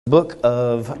Book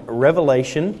of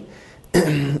Revelation.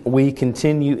 We've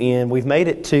made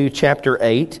it to chapter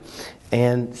 8.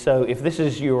 And so if this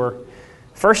is your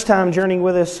first time journeying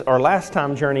with us or last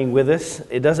time journeying with us,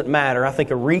 it doesn't matter. I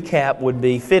think a recap would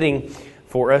be fitting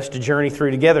for us to journey through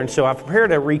together. And so I've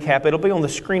prepared a recap. It'll be on the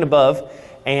screen above.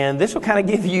 And this will kind of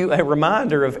give you a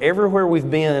reminder of everywhere we've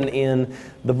been in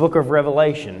the book of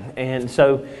Revelation. And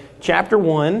so chapter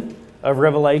 1 of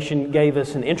Revelation gave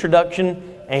us an introduction,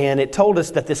 and it told us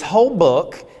that this whole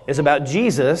book is about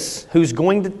Jesus, who's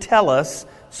going to tell us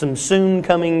some soon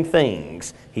coming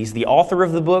things. He's the author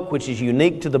of the book, which is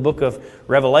unique to the book of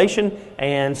Revelation,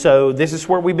 and so this is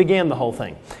where we began the whole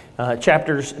thing.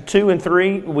 Chapters 2 and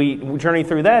 3, we journeyed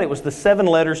through that. It was the 7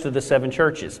 letters to the 7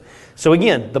 churches. So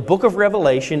again, the book of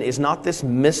Revelation is not this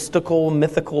mythical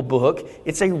book.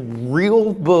 It's a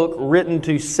real book written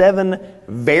to 7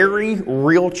 very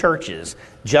real churches.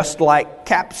 Just like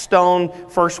Capstone,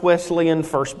 First Wesleyan,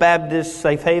 First Baptist,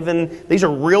 Safe Haven. These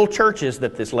are real churches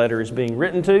that this letter is being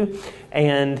written to.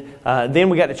 And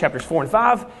then we got to chapters 4 and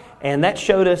 5, and that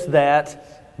showed us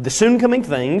that the soon coming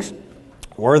things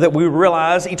or that we would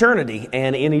realize eternity.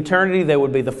 And in eternity, there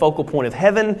would be the focal point of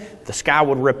heaven. The sky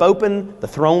would rip open. The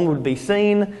throne would be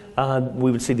seen.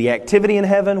 We would see the activity in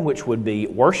heaven, which would be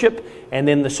worship. And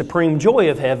then the supreme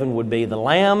joy of heaven would be the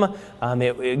Lamb.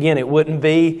 It wouldn't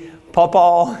be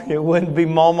Pawpaw. It wouldn't be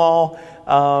Mama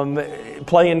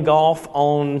playing golf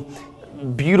on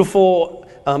beautiful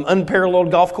unparalleled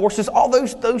golf courses. All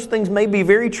those things may be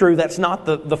very true. That's not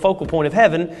the focal point of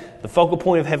heaven. The focal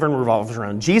point of heaven revolves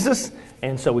around Jesus.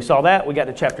 And so we saw that. We got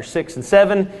to chapter 6 and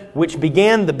 7, which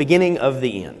began the beginning of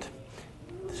the end.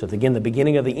 So again, the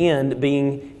beginning of the end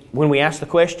being when we ask the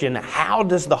question, how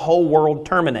does the whole world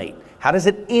terminate? How does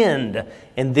it end?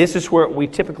 And this is where we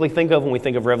typically think of when we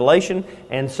think of Revelation.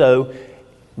 And so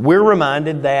we're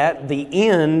reminded that the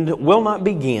end will not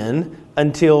begin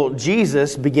until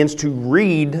Jesus begins to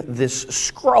read this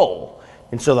scroll.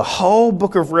 And so the whole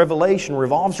book of Revelation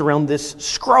revolves around this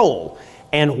scroll.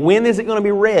 And when is it going to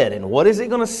be read? And what is it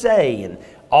going to say? And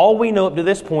all we know up to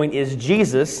this point is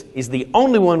Jesus is the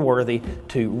only one worthy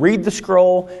to read the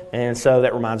scroll. And so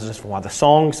that reminds us why the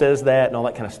song says that and all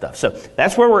that kind of stuff. So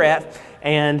that's where we're at.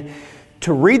 And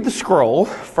to read the scroll,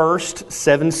 first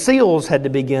 7 seals had to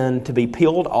begin to be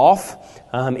peeled off,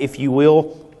 if you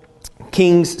will.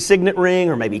 King's signet ring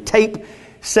or maybe tape.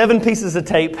 7 pieces of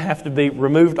tape have to be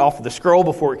removed off of the scroll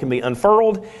before it can be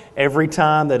unfurled. Every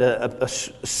time that a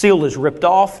seal is ripped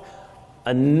off,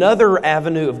 another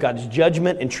avenue of God's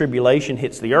judgment and tribulation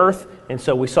hits the earth. And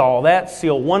so we saw all that.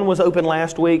 Seal 1 was open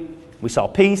last week. We saw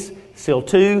peace. Seal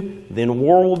 2, then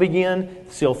war will begin.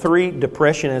 Seal 3,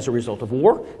 depression as a result of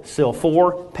war. Seal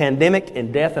 4, pandemic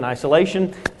and death and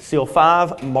isolation. Seal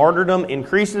 5, martyrdom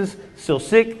increases. Seal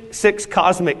 6,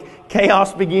 cosmic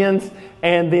chaos begins.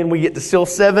 And then we get to Seal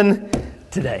 7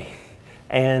 today.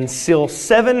 And Seal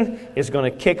 7 is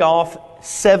going to kick off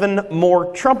 7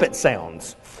 more trumpet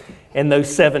sounds. And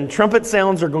those 7 trumpet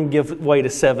sounds are going to give way to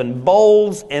 7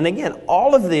 bowls. And again,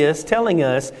 all of this telling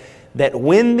us that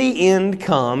when the end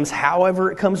comes,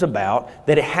 however it comes about,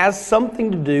 that it has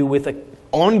something to do with an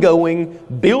ongoing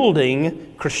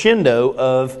building crescendo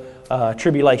of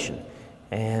tribulation.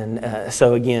 And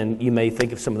so again, you may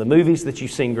think of some of the movies that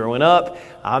you've seen growing up.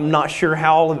 I'm not sure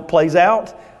how all of it plays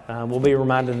out. We'll be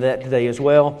reminded of that today as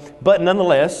well. But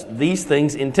nonetheless, these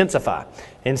things intensify.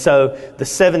 And so the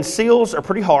 7 seals are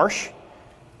pretty harsh.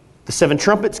 The 7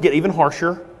 trumpets get even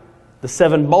harsher. The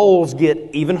 7 bowls get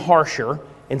even harsher.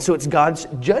 And so it's God's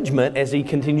judgment as He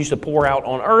continues to pour out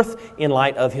on earth in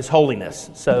light of His holiness.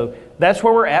 So that's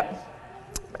where we're at.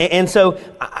 And so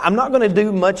I'm not going to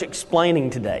do much explaining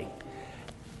today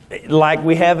like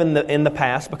we have in the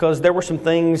past, because there were some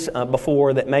things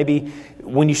before that maybe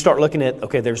when you start looking at,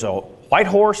 okay, there's a white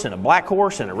horse and a black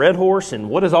horse and a red horse, and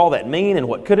what does all that mean and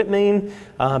what could it mean?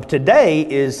 Today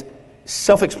is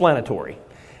self-explanatory.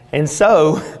 And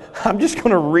so I'm just going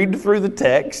to read through the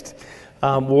text.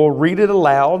 We'll read it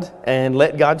aloud and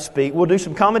let God speak. We'll do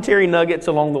some commentary nuggets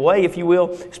along the way, if you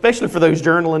will, especially for those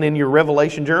journaling in your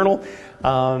Revelation journal.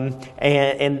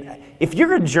 And if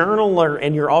you're a journaler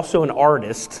and you're also an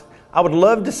artist, I would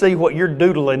love to see what you're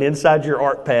doodling inside your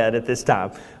art pad at this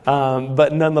time.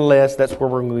 But nonetheless, that's where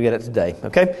we're going to get it today.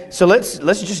 Okay, so let's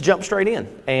just jump straight in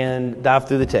and dive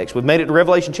through the text. We've made it to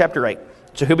Revelation chapter 8.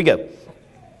 So here we go.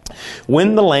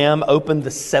 When the Lamb opened the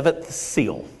 7th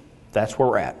seal. That's where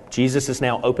we're at. Jesus is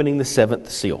now opening the 7th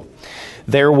seal.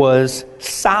 There was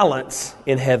silence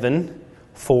in heaven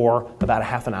for about a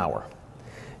half an hour.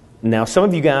 Now, some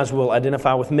of you guys will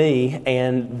identify with me,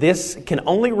 and this can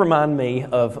only remind me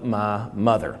of my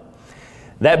mother.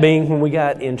 That being when we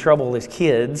got in trouble as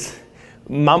kids.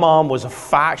 My mom was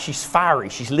she's fiery.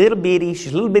 She's little bitty.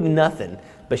 She's a little bitty nothing,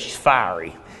 but she's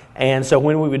fiery. And so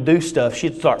when we would do stuff,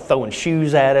 she'd start throwing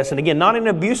shoes at us. And again, not in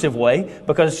an abusive way,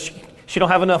 because she don't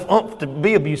have enough oomph to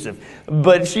be abusive.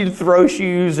 But she'd throw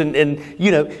shoes and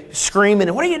screaming,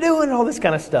 and what are you doing? And all this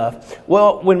kind of stuff.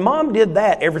 Well, when Mom did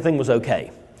that, everything was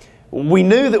okay. We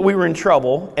knew that we were in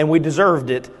trouble and we deserved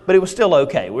it, but it was still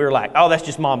okay. We were like, oh, that's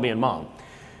just Mom being Mom.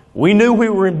 We knew we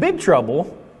were in big trouble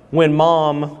when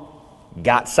Mom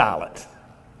got silent.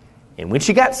 And when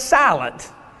she got silent,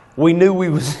 we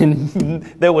knew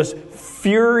there was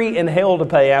fury and hell to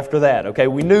pay after that. Okay,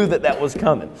 we knew that was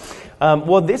coming.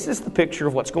 Well, this is the picture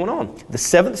of what's going on. The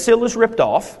seventh seal is ripped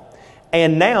off,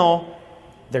 and now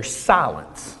there's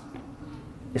silence.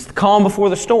 It's the calm before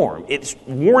the storm. It's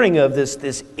warning of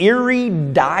this eerie,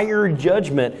 dire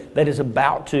judgment that is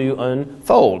about to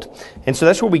unfold. And so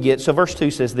that's where we get. So verse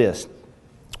 2 says this.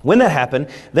 When that happened,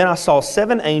 then I saw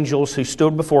 7 angels who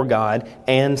stood before God,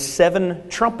 and 7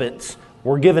 trumpets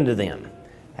were given to them.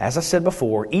 As I said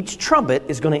before, each trumpet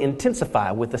is going to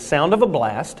intensify with the sound of a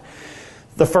blast.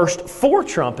 The first 4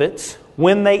 trumpets,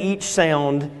 when they each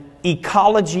sound,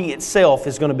 ecology itself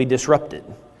is going to be disrupted.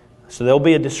 So there'll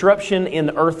be a disruption in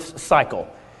the Earth's cycle.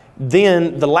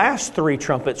 Then the last 3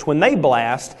 trumpets, when they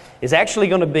blast, is actually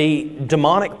going to be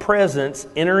demonic presence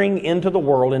entering into the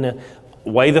world in a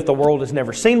way that the world has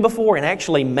never seen before, and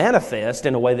actually manifest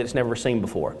in a way that it's never seen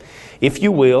before. If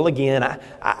you will, again,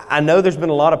 I know there's been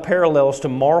a lot of parallels to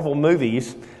Marvel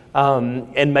movies,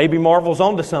 and maybe Marvel's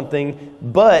onto something,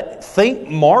 but think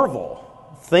Marvel.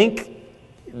 Think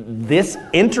this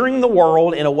entering the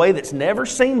world in a way that's never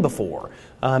seen before.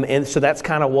 And so that's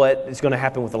kind of what is going to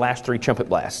happen with the last 3 trumpet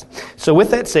blasts. So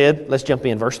with that said, let's jump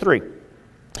in. Verse 3.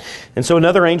 And so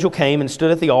another angel came and stood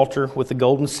at the altar with the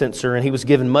golden censer, and he was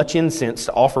given much incense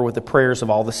to offer with the prayers of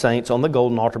all the saints on the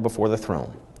golden altar before the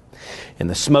throne. And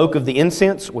the smoke of the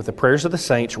incense with the prayers of the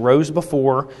saints rose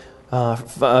before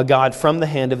God from the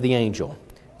hand of the angel.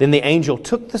 Then the angel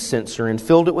took the censer and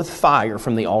filled it with fire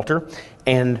from the altar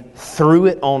and threw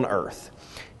it on earth.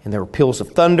 And there were peals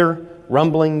of thunder,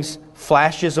 rumblings,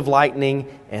 flashes of lightning,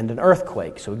 and an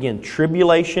earthquake. So again,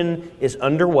 tribulation is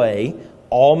underway.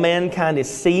 All mankind is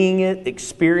seeing it,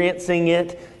 experiencing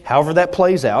it, however that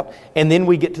plays out. And then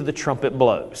we get to the trumpet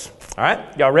blows. All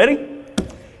right, y'all ready?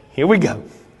 Here we go.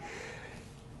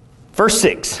 Verse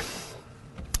 6.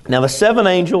 Now the 7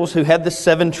 angels who had the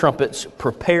 7 trumpets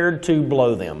prepared to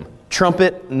blow them.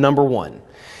 Trumpet number 1.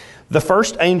 The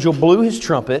first angel blew his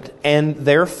trumpet, and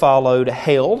there followed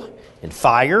hail and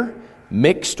fire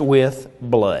mixed with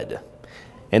blood.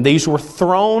 And these were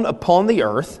thrown upon the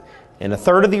earth, and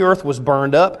 1/3 of the earth was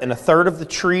burned up, and 1/3 of the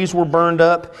trees were burned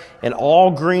up, and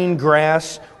all green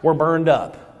grass were burned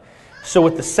up. So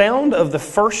with the sound of the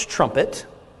first trumpet,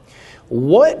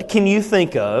 what can you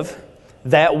think of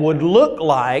that would look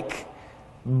like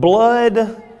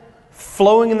blood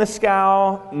flowing in the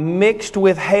sky mixed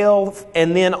with hail,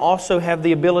 and then also have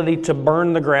the ability to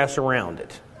burn the grass around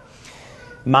it?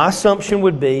 My assumption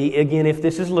would be, again, if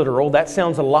this is literal, that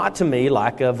sounds a lot to me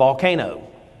like a volcano.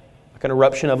 An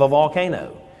eruption of a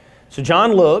volcano. So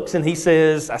John looks and he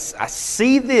says, I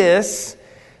see this.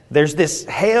 There's this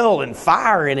hail and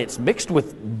fire, and it's mixed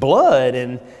with blood,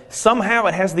 and somehow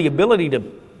it has the ability to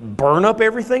burn up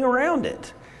everything around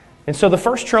it. And so the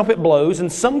first trumpet blows,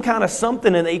 and some kind of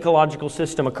something in the ecological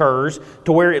system occurs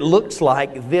to where it looks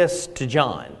like this to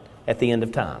John at the end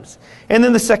of times. And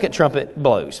then the second trumpet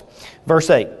blows.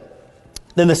 Verse 8.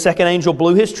 Then the second angel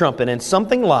blew his trumpet, and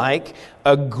something like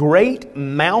a great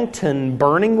mountain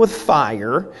burning with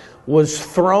fire was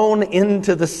thrown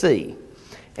into the sea.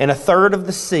 And 1/3 of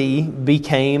the sea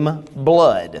became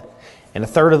blood. And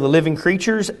 1/3 of the living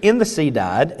creatures in the sea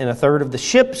died, and 1/3 of the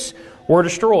ships were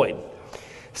destroyed.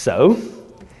 So,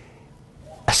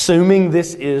 assuming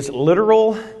this is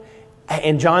literal,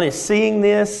 and John is seeing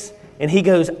this, and he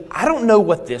goes, I don't know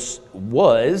what this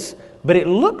was, but it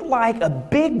looked like a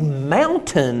big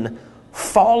mountain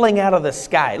falling out of the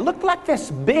sky. It looked like this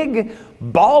big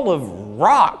ball of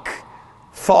rock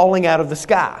falling out of the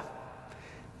sky.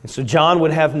 And so John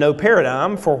would have no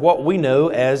paradigm for what we know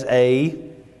as a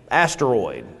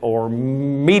asteroid or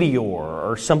meteor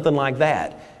or something like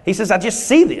that. He says, I just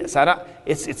see this.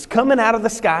 It's coming out of the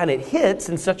sky, and it hits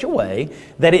in such a way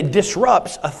that it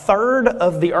disrupts 1/3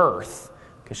 of the earth.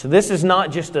 Okay, so this is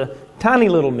not just a tiny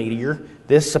little meteor.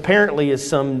 This apparently is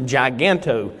some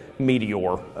giganto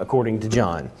meteor, according to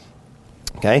John.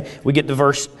 Okay, we get to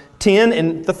verse 10,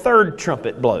 and the 3rd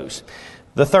trumpet blows.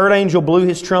 The 3rd angel blew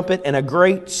his trumpet, and a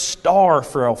great star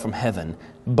fell from heaven,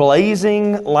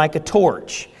 blazing like a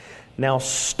torch. Now,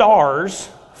 stars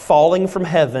falling from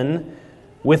heaven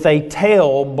with a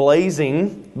tail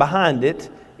blazing behind it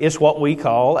is what we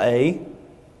call a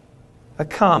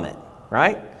comet,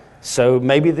 right? So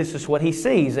maybe this is what he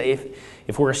sees.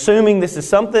 If we're assuming this is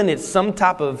something, it's some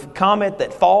type of comet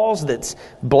that falls, that's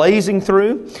blazing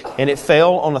through, and it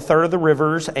fell on a third of the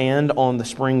rivers and on the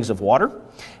springs of water.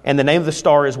 And the name of the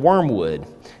star is Wormwood.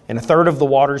 And a third of the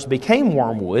waters became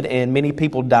wormwood, and many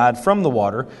people died from the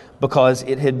water because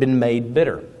it had been made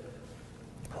bitter.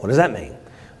 What does that mean?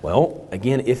 Well,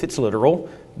 again, if it's literal,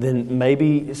 then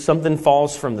maybe something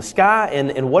falls from the sky,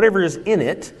 and whatever is in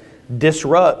it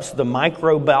disrupts the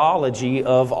microbiology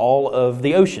of all of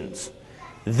the oceans.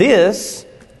 This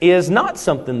is not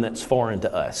something that's foreign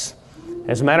to us.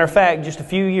 As a matter of fact, just a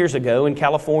few years ago in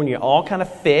California, all kind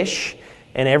of fish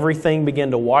and everything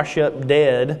began to wash up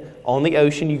dead on the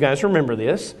ocean. You guys remember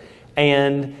this.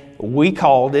 And we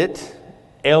called it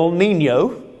El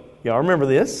Nino. Y'all remember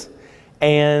this?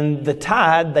 And the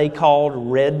tide they called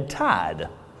red tide.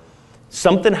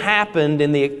 Something happened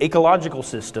in the ecological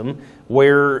system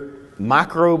where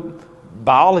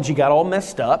microbiology got all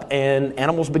messed up and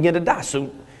animals began to die.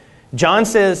 So John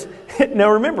says,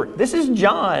 now remember, this is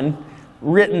John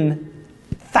written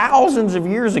thousands of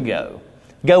years ago,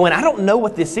 going, I don't know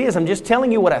what this is, I'm just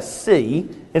telling you what I see.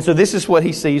 And so this is what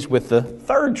he sees with the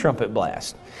third trumpet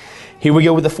blast. Here we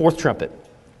go with the fourth trumpet.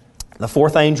 The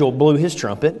fourth angel blew his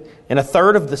trumpet, and a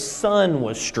third of the sun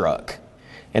was struck,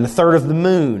 and a third of the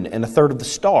moon, and a third of the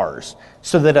stars,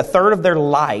 so that a third of their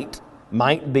light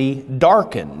might be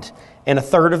darkened, and a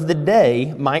third of the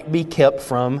day might be kept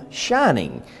from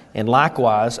shining, and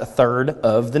likewise a third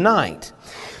of the night.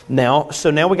 Now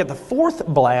we got the fourth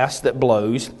blast that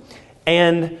blows,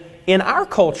 and in our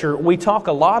culture we talk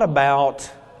a lot about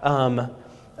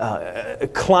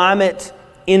climate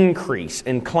increase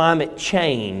and climate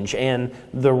change and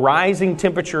the rising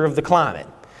temperature of the climate.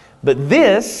 But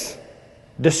this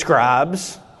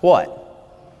describes what?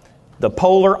 The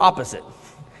polar opposite.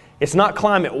 It's not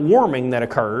climate warming that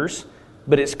occurs,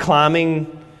 but it's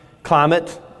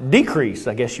climate decrease,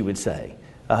 I guess you would say.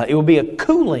 It will be a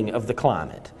cooling of the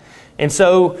climate. And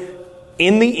so,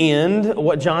 in the end,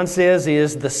 what John says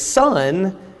is the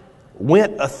sun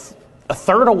went a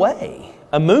third away.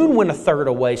 A moon went a third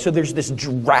away. So there's this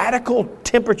radical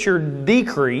temperature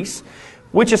decrease,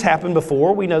 which has happened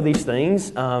before. We know these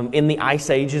things in the ice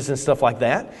ages and stuff like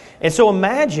that. And so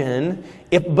imagine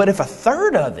if a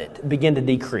third of it began to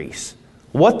decrease,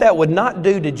 what that would not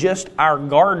do to just our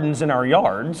gardens and our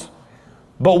yards,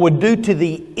 but would do to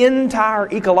the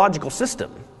entire ecological system.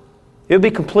 It would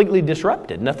be completely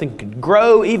disrupted. Nothing could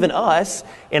grow, even us,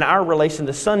 in our relation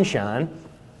to sunshine,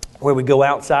 where we go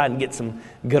outside and get some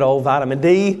good old vitamin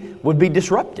D, would be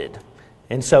disrupted.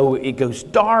 And so it goes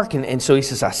dark, and so he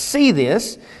says, I see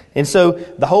this. And so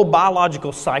the whole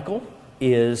biological cycle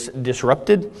is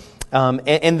disrupted.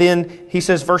 And then he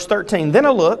says, verse 13, then I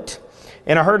looked,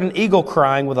 and I heard an eagle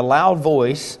crying with a loud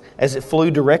voice as it flew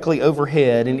directly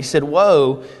overhead. And he said,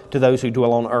 woe to those who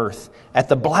dwell on earth at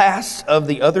the blast of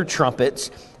the other trumpets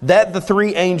that the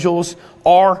three angels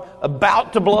are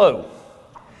about to blow.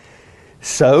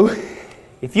 So,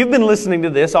 if you've been listening to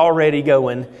this already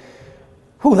going,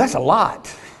 whew, that's a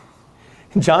lot.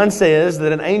 John says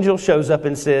that an angel shows up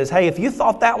and says, hey, if you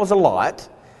thought that was a lot,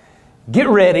 get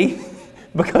ready,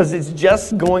 because it's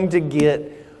just going to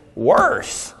get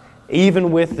worse,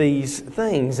 even with these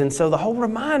things. And so the whole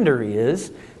reminder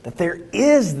is that there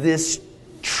is this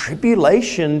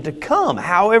tribulation to come,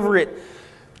 however it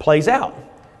plays out.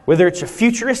 Whether it's a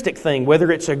futuristic thing,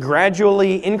 whether it's a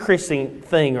gradually increasing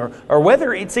thing, or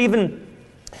whether it's even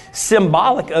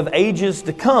symbolic of ages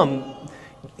to come,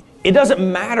 it doesn't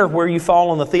matter where you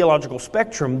fall on the theological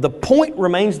spectrum. The point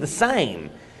remains the same.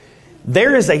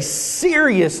 There is a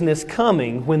seriousness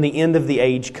coming when the end of the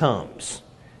age comes.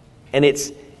 And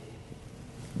it's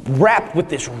wrapped with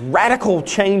this radical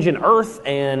change in earth,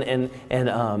 and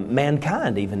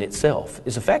mankind even itself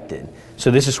is affected. So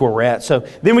this is where we're at. So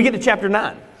then we get to chapter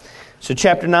 9. So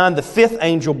chapter 9, the fifth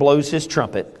angel blows his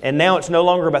trumpet. And now it's no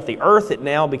longer about the earth. It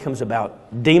now becomes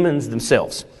about demons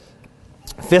themselves.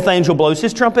 Fifth angel blows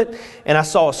his trumpet, and I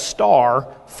saw a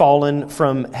star fallen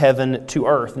from heaven to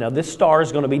earth. Now this star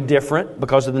is going to be different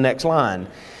because of the next line.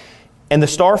 And the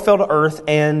star fell to earth,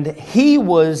 and he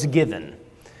was given.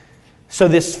 So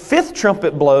this fifth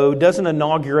trumpet blow doesn't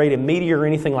inaugurate a meteor or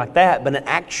anything like that, but an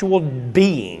actual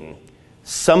being,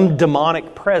 some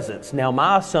demonic presence. Now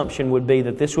my assumption would be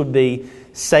that this would be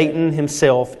Satan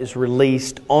himself is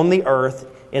released on the earth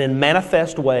in a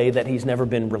manifest way that he's never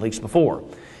been released before.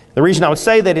 The reason I would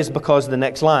say that is because of the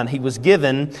next line. He was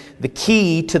given the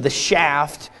key to the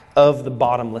shaft of the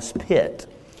bottomless pit.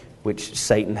 which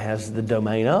Satan has the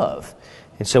domain of.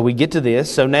 And so we get to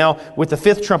this. So now, with the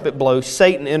fifth trumpet blow,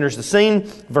 Satan enters the scene.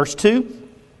 Verse 2,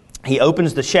 he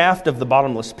opens the shaft of the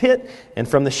bottomless pit, and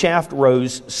from the shaft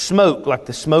rose smoke, like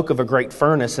the smoke of a great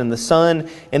furnace, and the sun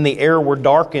and the air were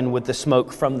darkened with the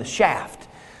smoke from the shaft.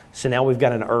 So now we've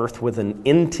got an earth with an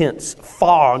intense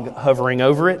fog hovering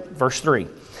over it. Verse 3,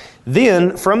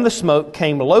 then from the smoke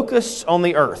came locusts on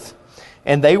the earth,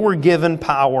 and they were given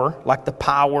power like the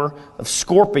power of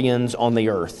scorpions on the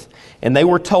earth. And they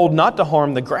were told not to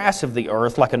harm the grass of the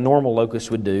earth like a normal locust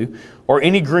would do, or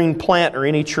any green plant or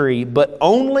any tree, but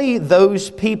only those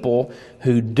people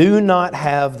who do not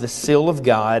have the seal of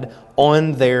God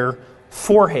on their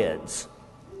foreheads.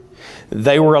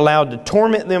 They were allowed to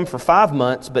torment them for 5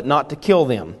 months, but not to kill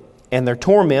them. And their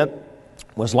torment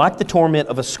was like the torment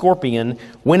of a scorpion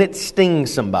when it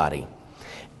stings somebody.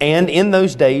 And in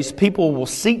those days, people will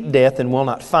seek death and will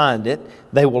not find it.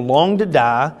 They will long to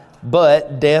die,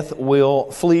 but death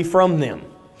will flee from them.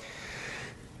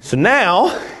 So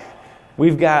now,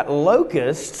 we've got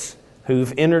locusts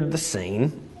who've entered the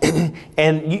scene.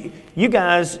 And you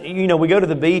guys, we go to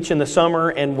the beach in the summer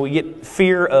and we get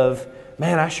fear of,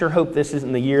 man, I sure hope this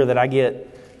isn't the year that I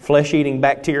get flesh-eating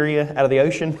bacteria out of the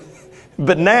ocean.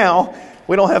 But now,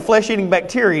 we don't have flesh-eating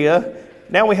bacteria.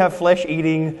 Now we have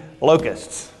flesh-eating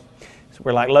locusts. So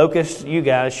we're like, locusts, you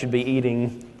guys should be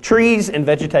eating trees and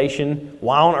vegetation.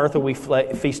 Why on earth are we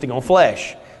feasting on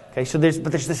flesh? Okay, so there's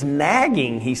this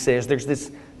nagging, he says. There's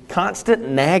this constant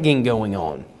nagging going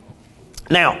on.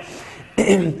 Now,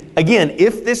 again,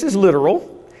 if this is literal,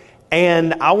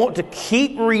 and I want to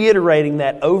keep reiterating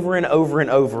that over and over and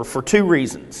over for two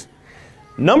reasons.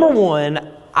 Number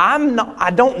one,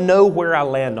 I don't know where I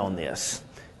land on this.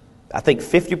 I think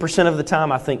 50% of the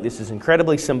time I think this is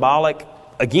incredibly symbolic,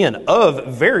 again, of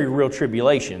very real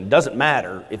tribulation. It doesn't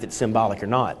matter if it's symbolic or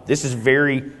not. This is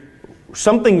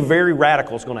something very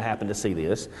radical is going to happen to see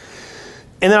this.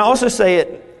 And then I also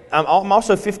say I'm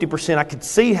also 50%, I could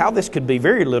see how this could be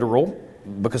very literal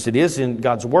because it is in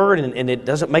God's Word, and it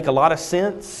doesn't make a lot of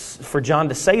sense for John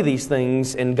to say these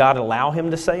things and God allow him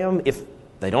to say them if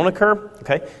they don't occur.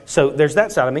 Okay, so there's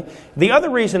that side of me. The other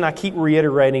reason I keep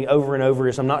reiterating over and over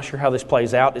is I'm not sure how this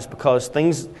plays out is because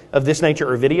things of this nature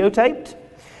are videotaped,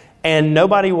 and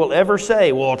nobody will ever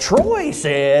say, well, Troy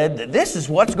said that this is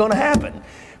what's going to happen.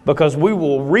 Because we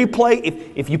will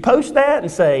replay, if you post that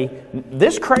and say,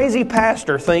 this crazy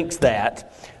pastor thinks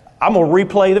that, I'm going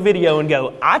to replay the video and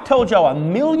go, I told y'all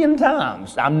 1,000,000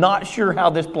 times, I'm not sure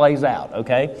how this plays out,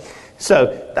 okay?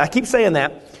 So, I keep saying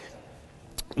that.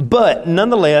 But,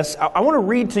 nonetheless, I want to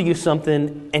read to you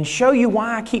something and show you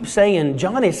why I keep saying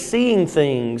John is seeing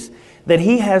things that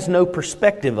he has no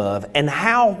perspective of, and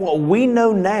how what we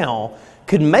know now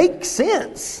could make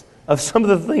sense of some of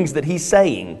the things that he's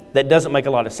saying that doesn't make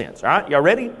a lot of sense. All right, y'all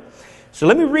ready? So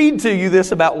let me read to you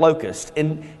this about locusts.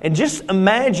 And just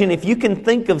imagine if you can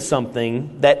think of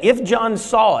something that if John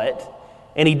saw it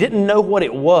and he didn't know what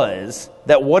it was,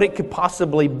 that what it could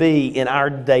possibly be in our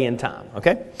day and time.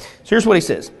 Okay? So here's what he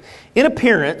says. In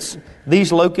appearance,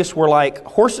 these locusts were like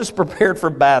horses prepared for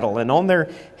battle, and on their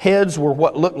heads were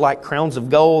what looked like crowns of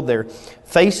gold. Their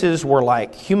faces were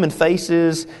like human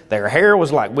faces. Their hair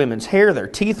was like women's hair. Their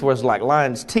teeth was like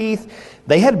lions' teeth.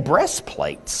 They had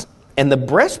breastplates, and the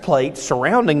breastplate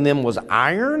surrounding them was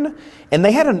iron, and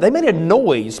they made a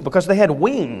noise because they had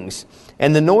wings,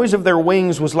 and the noise of their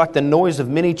wings was like the noise of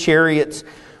many chariots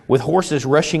with horses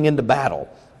rushing into battle.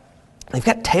 They've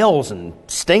got tails and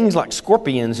stings like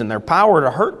scorpions, and their power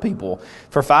to hurt people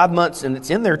for 5 months, and it's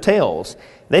in their tails.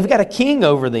 They've got a king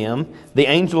over them, the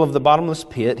angel of the bottomless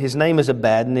pit. His name is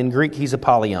Abaddon. In Greek, he's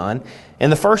Apollyon. And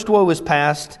the first woe is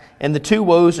past, and the 2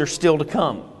 woes are still to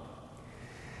come.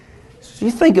 So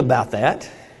you think about that.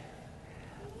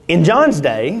 In John's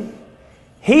day,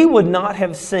 he would not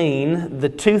have seen the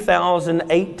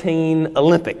 2018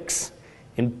 Olympics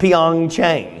in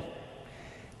Pyeongchang.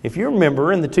 If you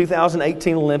remember, in the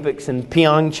 2018 Olympics in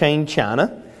Pyeongchang,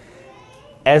 China,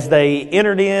 as they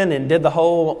entered in and did the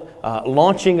whole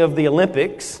launching of the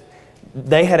Olympics,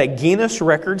 they had a Guinness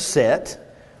record set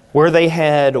where they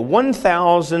had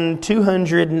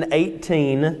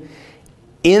 1,218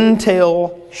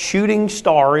 Intel Shooting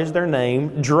Star is their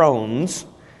name, drones,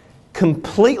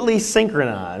 completely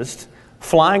synchronized,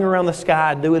 flying around the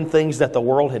sky doing things that the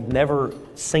world had never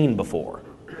seen before.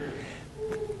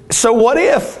 So what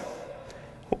if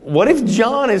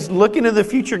John is looking to the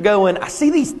future going, I see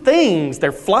these things,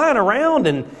 they're flying around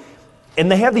and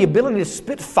they have the ability to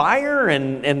spit fire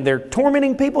and they're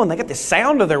tormenting people and they got the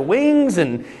sound of their wings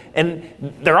and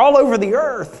they're all over the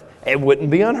earth. It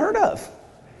wouldn't be unheard of.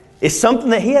 It's something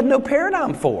that he had no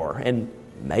paradigm for. And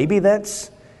maybe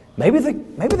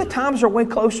the times are way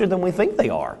closer than we think they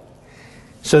are.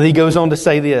 So he goes on to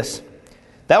say this.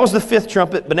 That was the 5th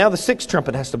trumpet, but now the 6th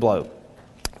trumpet has to blow.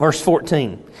 Verse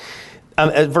 13.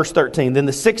 Then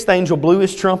the 6th angel blew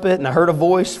his trumpet, and I heard a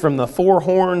voice from the 4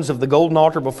 horns of the golden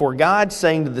altar before God,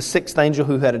 saying to the 6th angel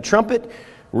who had a trumpet,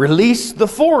 release the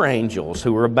 4 angels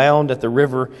who were bound at the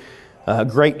river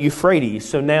great Euphrates.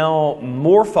 So now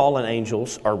more fallen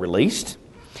angels are released.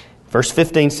 Verse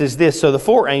 15 says this, so the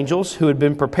 4 angels who had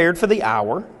been prepared for the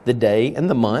hour, the day, and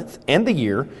the month, and the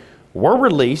year, were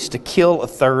released to kill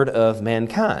 1/3 of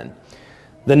mankind.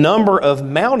 The number of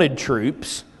mounted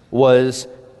troops was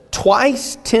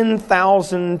twice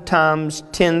 10,000 times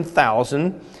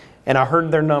 10,000, and I heard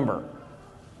their number.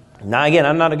 Now again,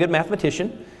 I'm not a good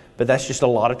mathematician, but that's just a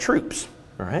lot of troops,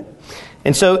 all right?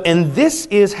 And this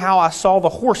is how I saw the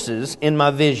horses in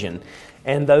my vision,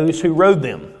 and those who rode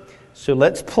them. So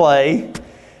let's play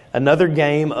another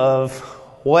game of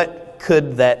what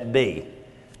could that be?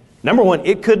 Number one,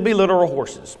 it could be literal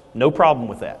horses. No problem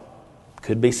with that.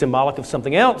 Could be symbolic of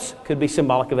something else. Could be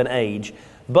symbolic of an age.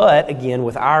 But again,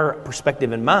 with our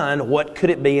perspective in mind, what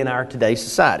could it be in our today's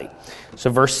society?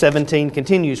 So verse 17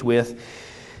 continues with,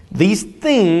 these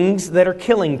things that are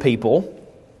killing people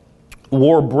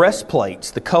wore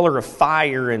breastplates, the color of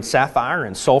fire and sapphire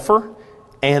and sulfur,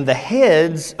 and the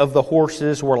heads of the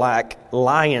horses were like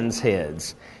lions'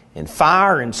 heads. And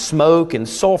fire and smoke and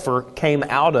sulfur came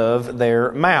out of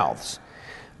their mouths.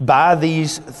 By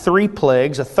these 3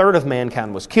 plagues, 1/3 of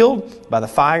mankind was killed by the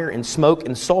fire and smoke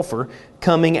and sulfur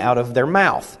coming out of their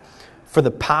mouth. For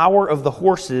the power of the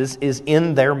horses is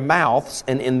in their mouths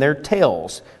and in their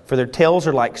tails. For their tails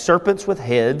are like serpents with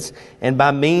heads, and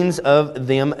by means of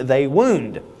them they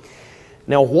wound.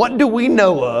 Now, what do we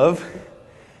know of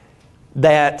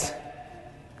that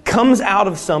comes out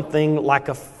of something like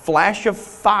a flash of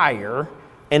fire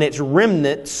and its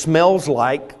remnant smells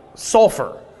like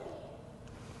sulfur?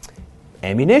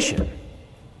 Ammunition.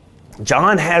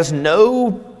 John has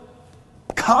no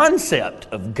concept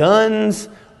of guns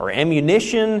or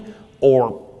ammunition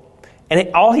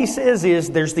all he says is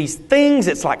there's these things,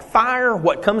 it's like fire,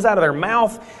 what comes out of their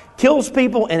mouth kills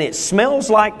people and it smells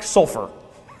like sulfur.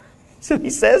 So he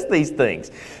says these things.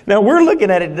 Now we're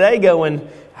looking at it today going,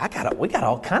 we got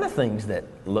all kind of things that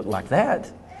look like that.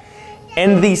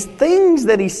 And these things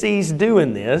that he sees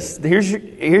doing this, here's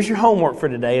your homework for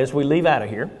today as we leave out of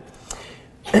here.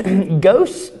 Go,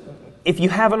 if you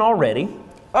haven't already,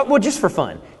 just for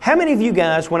fun. How many of you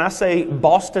guys, when I say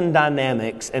Boston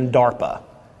Dynamics and DARPA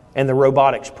and the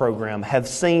robotics program, have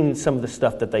seen some of the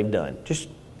stuff that they've done? Just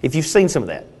if you've seen some of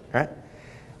that, right?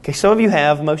 Okay, some of you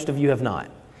have, most of you have not.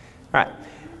 All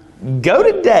right, go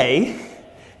today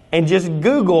and just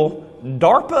Google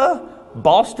DARPA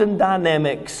Boston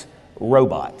Dynamics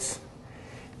robots.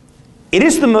 It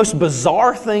is the most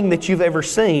bizarre thing that you've ever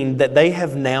seen that they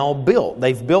have now built.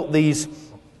 They've built these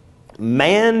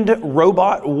manned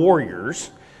robot warriors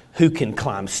who can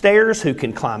climb stairs, who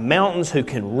can climb mountains, who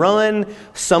can run.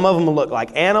 Some of them look like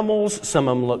animals. Some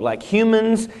of them look like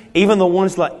humans. Even the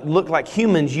ones that look like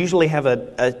humans usually have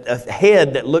a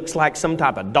head that looks like some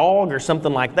type of dog or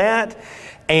something like that.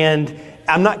 And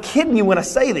I'm not kidding you when I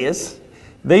say this.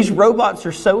 These robots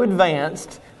are so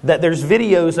advanced that there's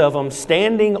videos of them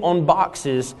standing on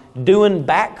boxes, doing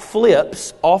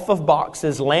backflips off of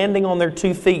boxes, landing on their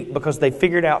 2 feet because they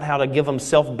figured out how to give them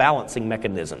self-balancing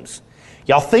mechanisms.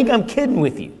 Y'all think I'm kidding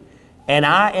with you, and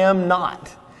I am not.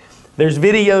 There's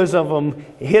videos of them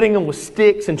hitting them with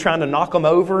sticks and trying to knock them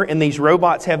over, and these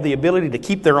robots have the ability to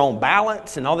keep their own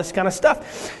balance and all this kind of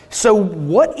stuff. So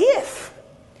what if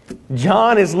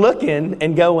John is looking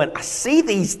and going, I see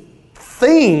these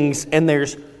things, and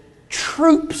there's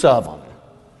troops of them,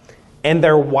 and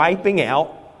they're wiping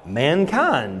out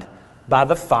mankind by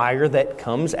the fire that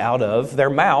comes out of their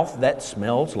mouth that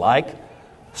smells like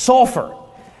sulfur.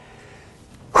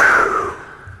 Whew.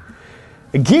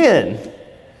 Again,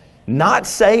 not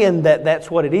saying that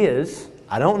that's what it is.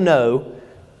 I don't know.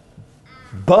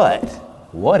 But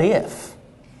what if?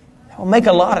 That will make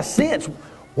a lot of sense.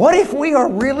 What if we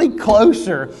are really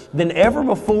closer than ever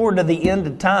before to the end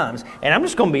of times? And I'm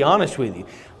just going to be honest with you.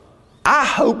 I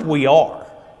hope we are.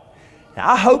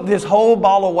 Now, I hope this whole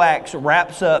ball of wax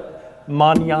wraps up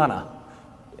mañana.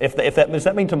 Does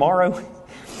that mean tomorrow?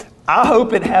 I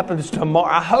hope it happens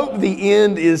tomorrow. I hope the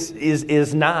end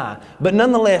is nigh. But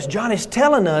nonetheless, John is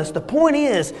telling us, the point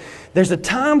is, there's a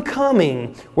time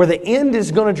coming where the end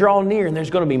is going to draw near, and there's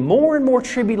going to be more and more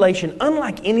tribulation,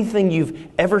 unlike anything you've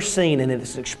ever seen, and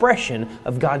it's an expression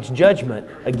of God's judgment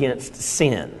against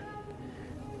sin.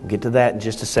 We'll get to that in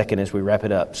just a second as we wrap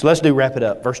it up. So let's wrap it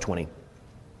up. Verse 20.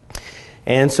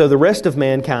 And so the rest of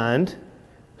mankind,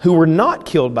 who were not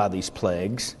killed by these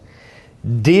plagues,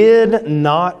 did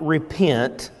not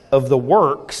repent of the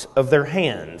works of their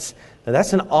hands. Now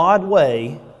that's an odd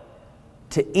way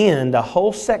to end a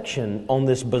whole section on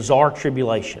this bizarre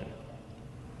tribulation,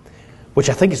 which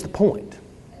I think is the point.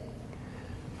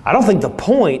 I don't think the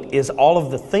point is all of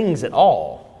the things at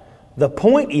all. The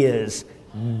point is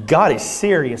God is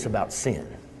serious about sin.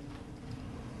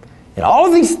 And all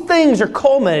of these things are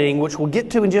culminating, which we'll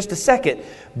get to in just a second,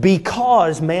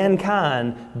 because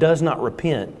mankind does not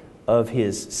repent of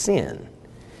his sin.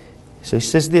 So he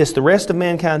says this, the rest of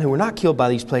mankind who were not killed by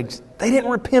these plagues, they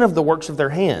didn't repent of the works of their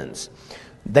hands.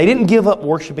 They didn't give up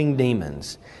worshiping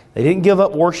demons. They didn't give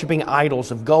up worshiping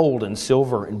idols of gold and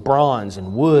silver and bronze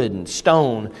and wood and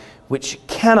stone, which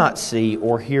cannot see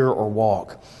or hear or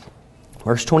walk.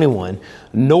 Verse 21,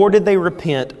 nor did they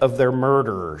repent of their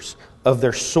murderers, of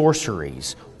their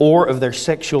sorceries, or of their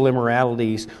sexual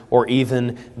immoralities, or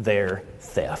even their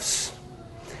thefts.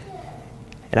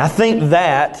 And I think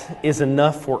that is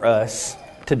enough for us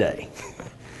today.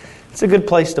 It's a good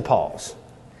place to pause.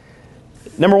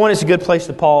 Number one, it's a good place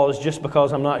to pause just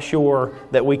because I'm not sure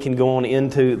that we can go on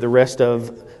into the rest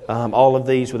of all of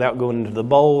these without going into the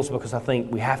bowls, because I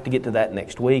think we have to get to that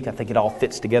next week. I think it all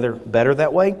fits together better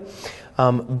that way.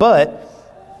 But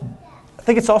I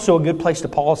think it's also a good place to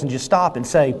pause and just stop and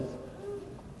say,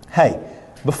 hey,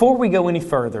 before we go any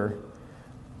further,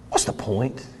 what's the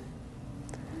point?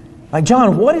 Like,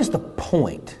 John, what is the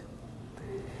point?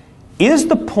 Is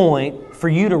the point for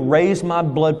you to raise my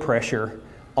blood pressure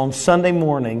on Sunday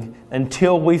morning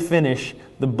until we finish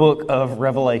the book of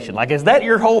Revelation? Like, is that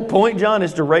your whole point, John,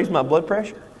 is to raise my blood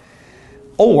pressure?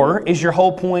 Or is your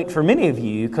whole point for many of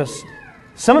you, because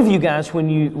some of you guys, when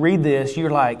you read this, you're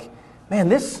like, man,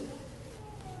 this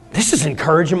is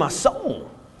encouraging my soul.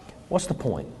 What's the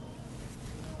point?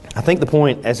 I think the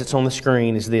point, as it's on the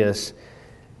screen, is this.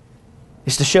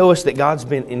 It's to show us that God's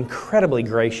been incredibly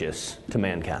gracious to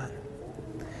mankind.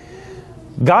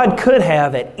 God could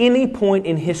have at any point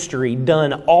in history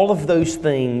done all of those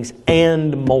things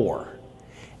and more,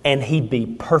 and He'd be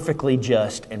perfectly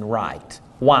just and right.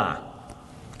 Why?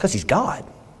 Because He's God.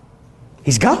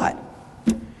 He's God.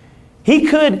 He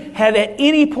could have at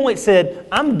any point said,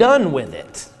 I'm done with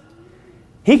it.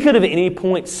 He could have at any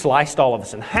point sliced all of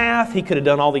us in half. He could have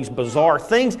done all these bizarre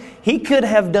things. He could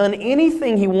have done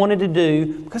anything He wanted to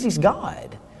do because He's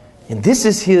God. And this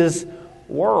is His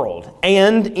world.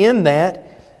 And in that,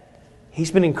 He's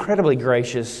been incredibly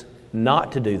gracious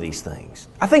not to do these things.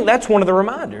 I think that's one of the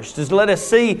reminders, to let us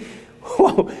see,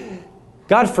 whoa,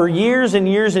 God, for years and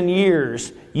years and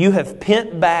years, You have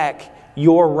pent back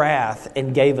Your wrath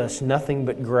and gave us nothing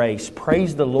but grace.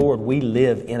 Praise the Lord, we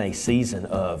live in a season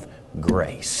of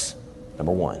grace.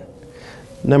 Number one.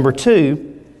 Number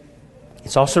two,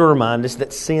 it's also to remind us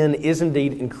that sin is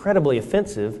indeed incredibly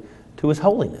offensive to His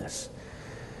holiness.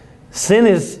 Sin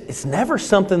it's never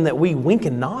something that we wink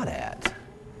and nod at.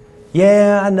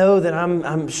 Yeah, I know that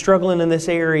I'm struggling in this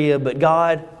area, but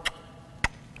God,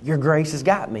 Your grace has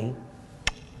got me.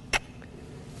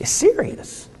 It's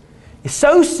serious. It's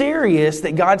so serious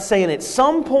that God's saying at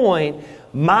some point,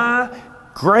 my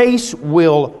grace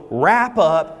will wrap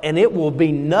up and it will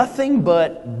be nothing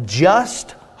but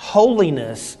just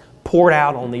holiness poured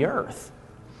out on the earth.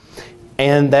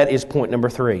 And that is point number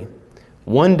three.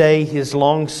 One day His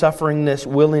long-sufferingness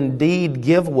will indeed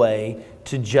give way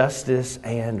to justice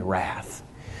and wrath.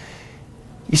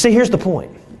 You see, here's the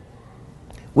point.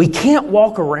 We can't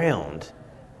walk around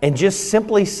and just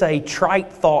simply say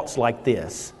trite thoughts like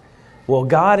this. Well,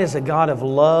 God is a God of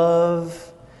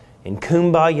love and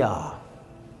kumbaya.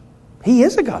 He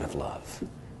is a God of love.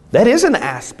 That is an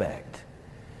aspect.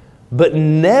 But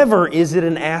never is it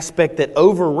an aspect that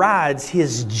overrides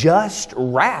His just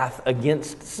wrath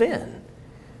against sin.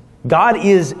 God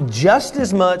is just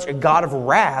as much a God of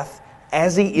wrath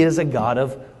as He is a God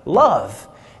of love.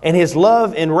 And His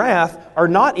love and wrath are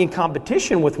not in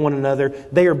competition with one another.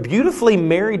 They are beautifully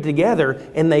married together,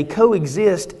 and they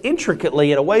coexist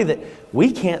intricately in a way that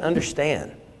we can't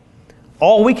understand.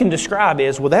 All we can describe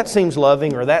is, well, that seems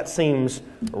loving or that seems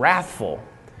wrathful.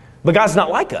 But God's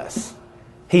not like us.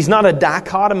 He's not a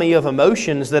dichotomy of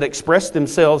emotions that express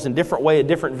themselves in different ways at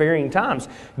different varying times.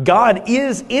 God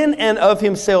is in and of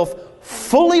Himself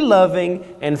fully loving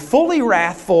and fully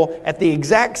wrathful at the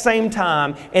exact same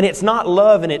time. And it's not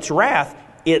love and it's wrath.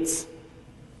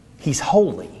 He's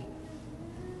holy.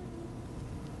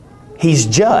 He's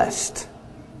just.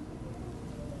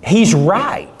 He's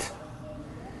right.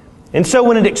 And so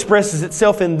when it expresses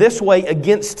itself in this way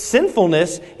against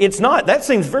sinfulness, it's not, that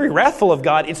seems very wrathful of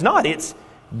God. It's not,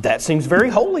 that seems very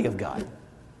holy of God.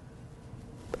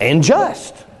 and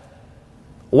just.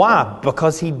 Why?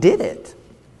 Because He did it.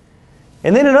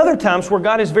 And then in other times where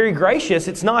God is very gracious,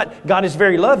 it's not God is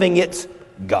very loving, it's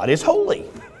God is holy.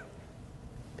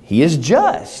 He is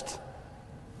just.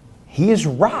 He is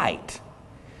right.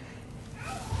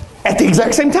 At the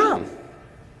exact same time.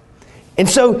 And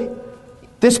so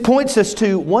this points us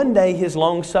to one day His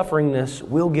long-sufferingness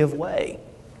will give way.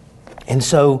 And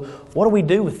so what do we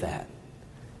do with that?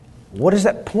 What does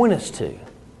that point us to?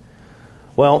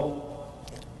 Well,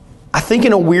 I think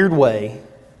in a weird way,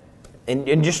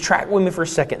 and just track with me for a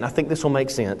second, and I think this will make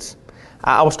sense.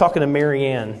 I was talking to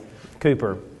Marianne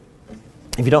Cooper.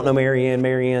 If you don't know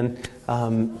Marianne,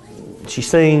 she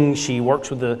sings, she works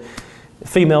with the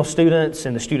female students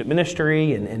in the student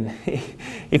ministry, and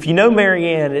if you know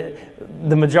Marianne,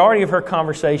 the majority of her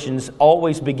conversations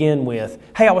always begin with,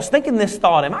 hey, I was thinking this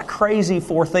thought, am I crazy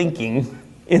for thinking,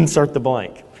 insert the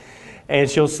blank. And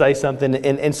she'll say something,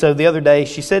 and so the other day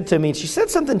she said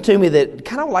something to me that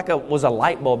kind of like was a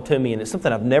light bulb to me, and it's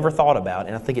something I've never thought about,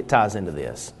 and I think it ties into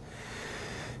this.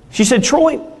 She said,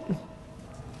 Troy,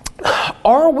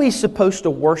 are we supposed to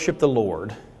worship the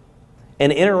Lord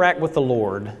and interact with the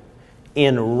Lord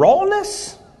in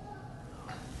rawness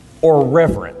or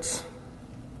reverence?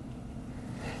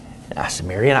 And I said,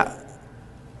 Marianne,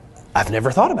 I've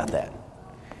never thought about that.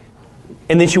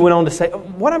 And then she went on to say,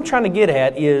 what I'm trying to get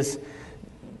at is,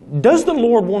 does the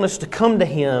Lord want us to come to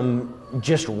Him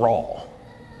just raw?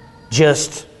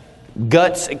 Just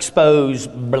guts exposed,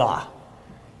 blah.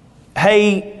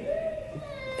 Hey,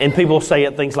 and people say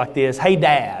it things like this, hey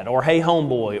dad, or hey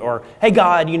homeboy, or hey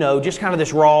God, just kind of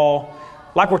this raw,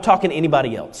 like we're talking to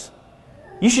anybody else.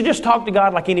 You should just talk to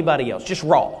God like anybody else, just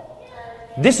raw.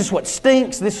 This is what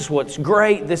stinks, this is what's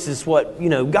great, this is what,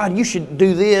 God, you should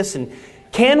do this. And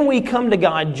can we come to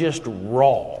God just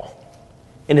raw?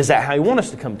 And is that how He wants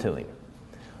us to come to Him?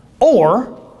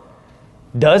 Or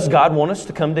does God want us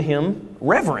to come to Him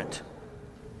reverent?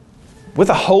 With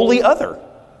a holy other.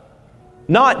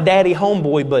 Not daddy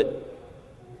homeboy, but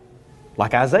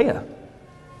like Isaiah.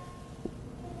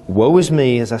 Woe is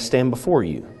me as I stand before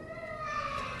you.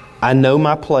 I know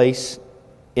my place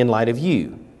in light of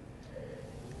you.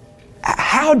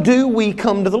 How do we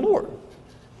come to the Lord?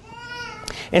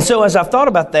 And so as I've thought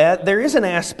about that, there is an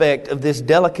aspect of this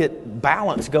delicate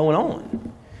balance going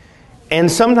on. And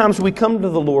sometimes we come to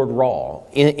the Lord raw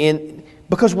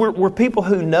because we're people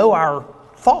who know our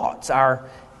thoughts, our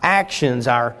actions,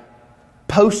 our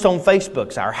posts on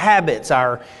Facebook, our habits,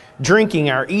 our drinking,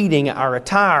 our eating, our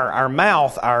attire, our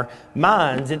mouth, our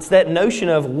minds. It's that notion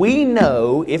of we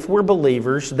know, if we're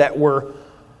believers, that we're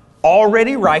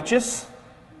already righteous,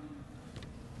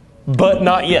 but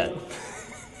not yet.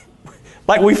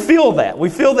 Like we feel that. We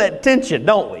feel that tension,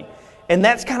 don't we? And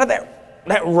that's kind of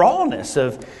that rawness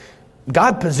of,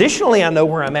 God, positionally I know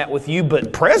where I'm at with you,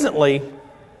 but presently,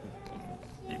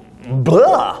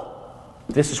 blah.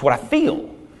 This is what I feel.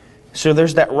 So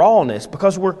there's that rawness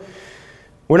because we're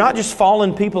not just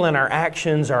fallen people in our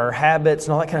actions, our habits,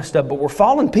 and all that kind of stuff, but we're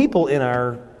fallen people in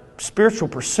our spiritual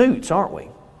pursuits, aren't we?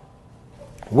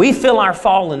 We feel our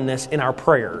fallenness in our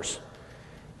prayers,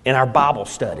 in our Bible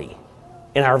study,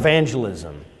 in our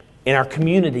evangelism, in our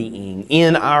communitying,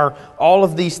 in our all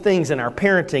of these things, in our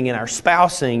parenting, in our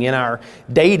spousing, in our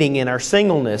dating, in our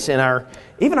singleness, in our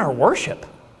even our worship.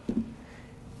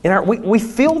 We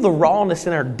feel the rawness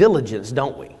in our diligence,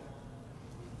 don't we?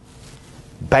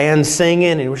 Band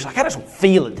singing, and we're just like, I just don't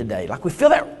feel it today. Like we feel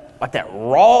that, like that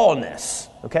rawness.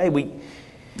 Okay,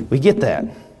 we get that.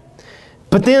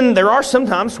 But then there are some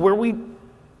times where we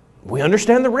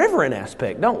understand the reverent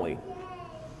aspect, don't we?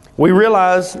 We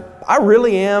realize I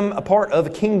really am a part of a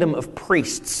kingdom of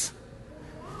priests.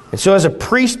 And so as a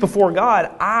priest before God,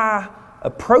 I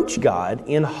approach God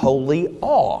in holy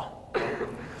awe.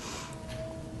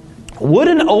 Would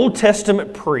an Old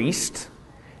Testament priest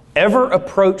ever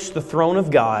approach the throne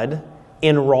of God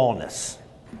in rawness?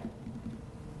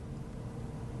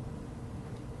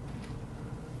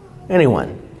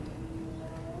 Anyone?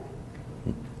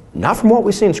 Not from what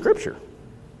we see in Scripture.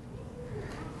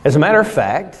 As a matter of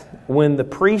fact, when the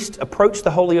priest approached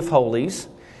the Holy of Holies,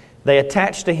 they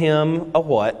attached to him a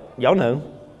what? Y'all know.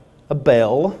 A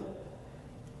bell.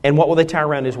 And what will they tie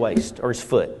around his waist or his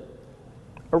foot?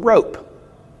 A rope.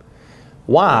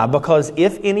 Why? Because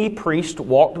if any priest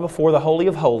walked before the Holy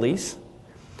of Holies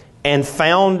and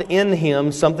found in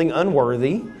him something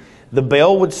unworthy, the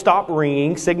bell would stop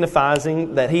ringing,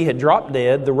 signifying that he had dropped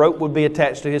dead. The rope would be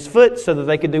attached to his foot so that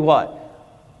they could do what?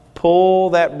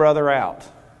 Pull that brother out.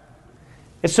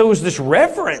 And so it was this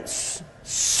reverence.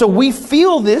 So we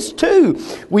feel this too.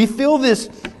 We feel this,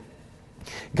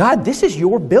 God, this is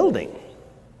your building.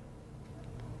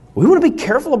 We want to be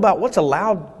careful about what's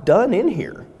allowed done in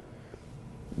here.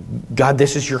 God,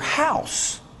 this is your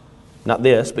house. Not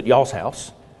this, but y'all's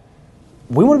house.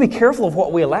 We want to be careful of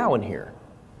what we allow in here.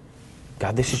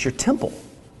 God, this is your temple.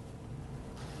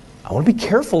 I want to be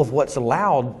careful of what's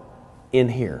allowed in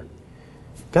here.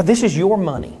 God, this is your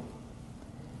money.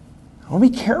 I want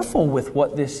to be careful with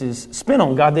what this is spent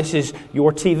on. God, this is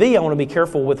your TV. I want to be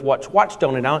careful with what's watched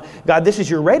on it. God, this is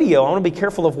your radio. I want to be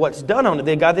careful of what's done on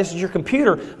it. God, this is your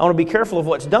computer. I want to be careful of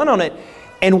what's done on it.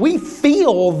 And we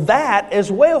feel that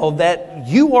as well, that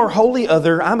you are holy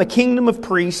other, I'm a kingdom of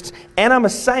priests, and I'm a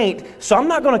saint, so I'm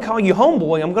not going to call you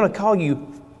homeboy. I'm going to call you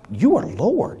are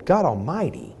Lord, God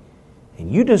Almighty,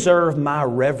 and you deserve my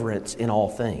reverence in all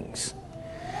things.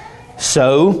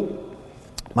 So,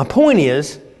 my point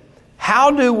is, how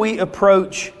do we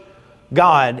approach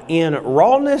God in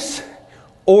rawness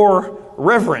or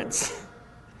reverence?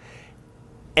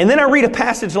 And then I read a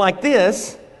passage like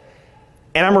this,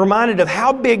 and I'm reminded of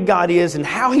how big God is and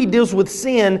how He deals with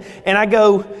sin, and I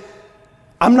go,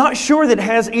 I'm not sure that it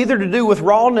has either to do with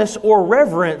rawness or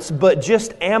reverence, but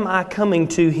just am I coming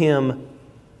to Him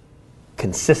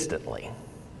consistently?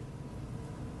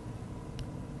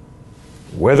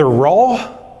 Whether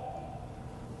raw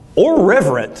or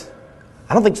reverent,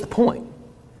 I don't think it's the point.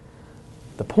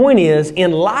 The point is,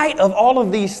 in light of all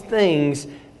of these things,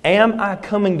 am I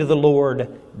coming to the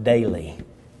Lord daily,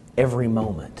 every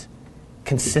moment,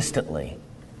 consistently,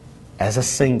 as a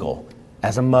single,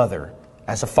 as a mother,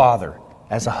 as a father,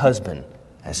 as a husband,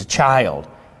 as a child,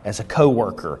 as a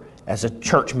coworker, as a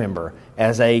church member,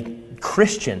 as a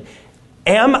Christian?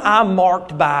 Am I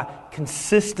marked by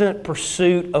consistent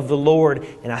pursuit of the Lord?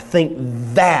 And I think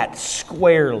that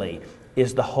squarely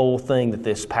is the whole thing that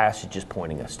this passage is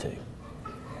pointing us to.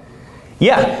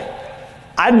 Yeah,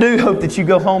 I do hope that you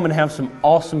go home and have some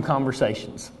awesome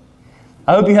conversations.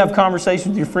 I hope you have conversations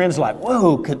with your friends like,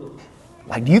 whoa,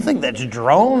 do you think that's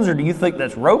drones, or do you think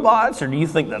that's robots, or do you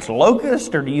think that's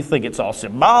locusts, or do you think it's all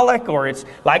symbolic, or it's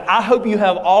like, I hope you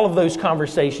have all of those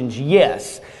conversations,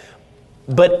 yes.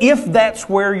 But if that's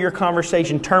where your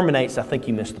conversation terminates, I think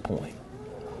you missed the point.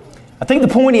 I think the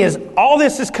point is, all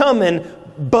this is coming,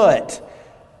 but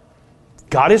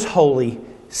God is holy,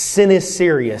 sin is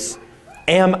serious.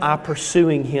 Am I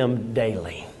pursuing Him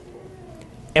daily?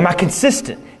 Am I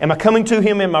consistent? Am I coming to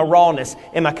Him in my rawness?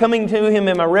 Am I coming to Him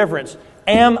in my reverence?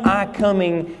 Am I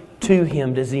coming to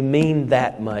Him? Does He mean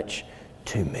that much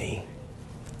to me?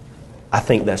 I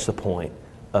think that's the point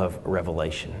of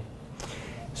Revelation.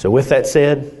 So with that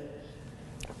said,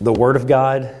 the Word of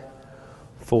God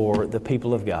for the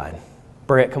people of God.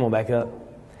 Brett, come on back up.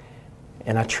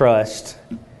 And I trust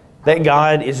that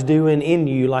God is doing in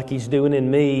you, like He's doing in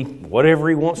me, whatever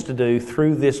He wants to do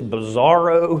through this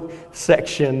bizarro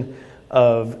section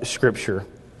of Scripture.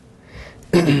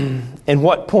 And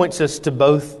what points us to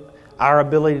both our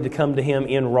ability to come to Him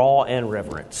in raw and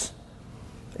reverence?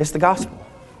 It's the gospel.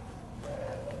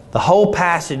 The whole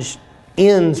passage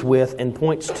ends with and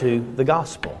points to the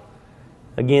gospel.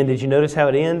 Again, did you notice how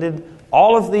it ended?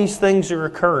 All of these things are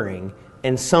occurring,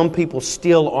 and some people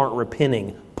still aren't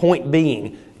repenting. Point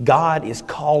being, God is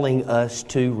calling us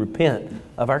to repent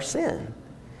of our sin.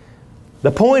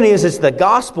 The point is the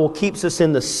gospel keeps us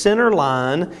in the center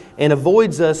line and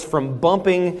avoids us from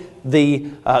bumping the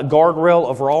guardrail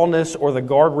of rawness or the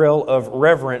guardrail of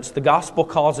reverence. The gospel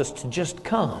calls us to just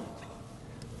come.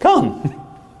 Come.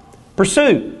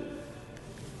 Pursue.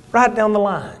 Right down the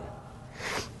line.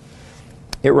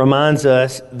 It reminds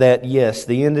us that, yes,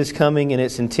 the end is coming and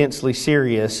it's intensely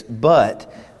serious,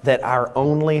 but that our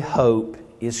only hope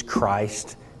is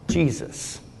Christ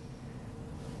Jesus.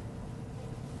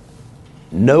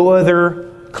 No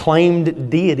other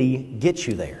claimed deity gets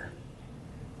you there.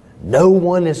 No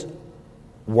one is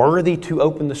worthy to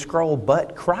open the scroll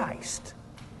but Christ.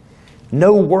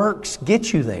 No works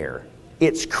get you there.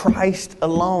 It's Christ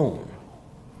alone.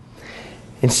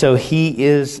 And so He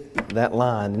is that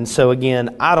line. And so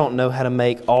again, I don't know how to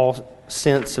make all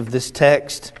sense of this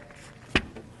text,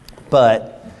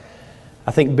 but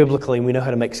I think biblically we know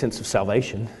how to make sense of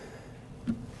salvation.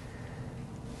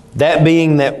 That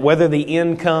being that whether the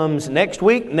end comes next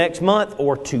week, next month,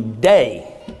 or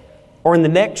today, or in the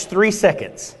next 3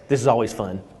 seconds, this is always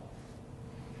fun.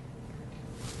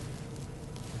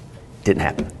 Didn't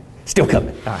happen. Still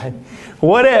coming. All right.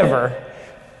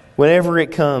 Whenever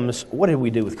it comes, what did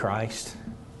we do with Christ?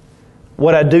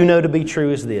 What I do know to be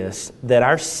true is this, that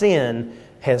our sin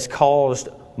has caused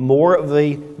more of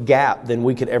a gap than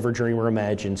we could ever dream or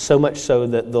imagine, so much so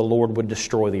that the Lord would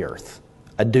destroy the earth.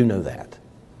 I do know that.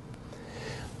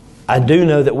 I do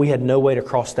know that we had no way to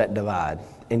cross that divide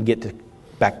and get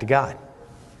back to God.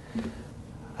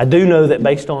 I do know that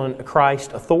based on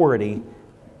Christ's authority,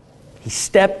 He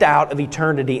stepped out of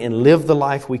eternity and lived the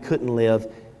life we couldn't live,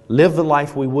 lived the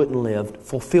life we wouldn't live,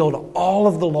 fulfilled all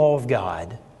of the law of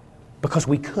God because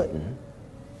we couldn't.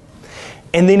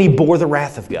 And then He bore the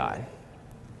wrath of God.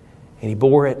 And He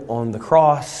bore it on the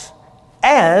cross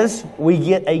as we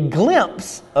get a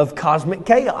glimpse of cosmic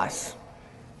chaos.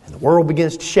 And the world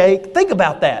begins to shake. Think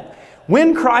about that.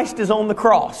 When Christ is on the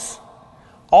cross,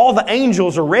 all the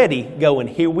angels are ready, going,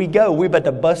 here we go. We're about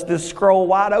to bust this scroll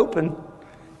wide open.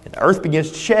 And the earth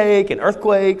begins to shake, and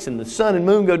earthquakes, and the sun and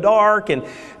moon go dark. And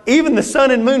even the sun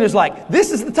and moon is like,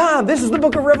 this is the time. This is the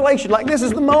book of Revelation. Like, this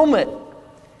is the moment.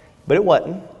 But it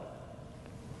wasn't.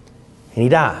 And He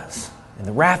dies. And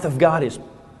the wrath of God is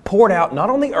poured out, not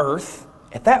on the earth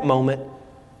at that moment,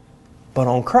 but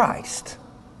on Christ.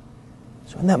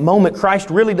 So in that moment, Christ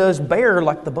really does bear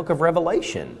like the book of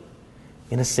Revelation,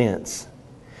 in a sense.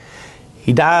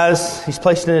 He dies, He's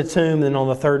placed in a tomb, and then on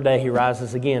the third day He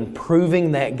rises again,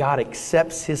 proving that God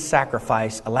accepts His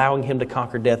sacrifice, allowing Him to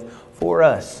conquer death for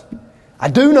us. I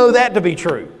do know that to be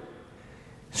true.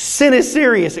 Sin is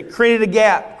serious. It created a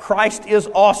gap. Christ is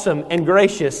awesome and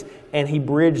gracious, and He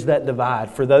bridged that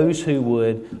divide for those who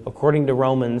would, according to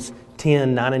Romans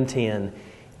 10, 9 and 10,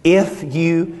 if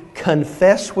you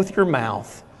confess with your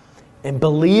mouth and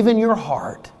believe in your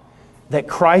heart that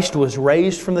Christ was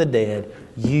raised from the dead,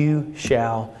 you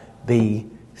shall be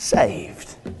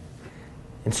saved.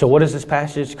 And so what does this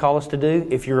passage call us to do?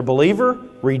 If you're a believer,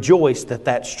 rejoice that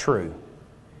that's true.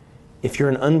 If you're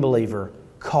an unbeliever,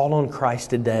 call on Christ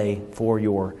today for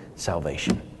your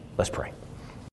salvation. Let's pray.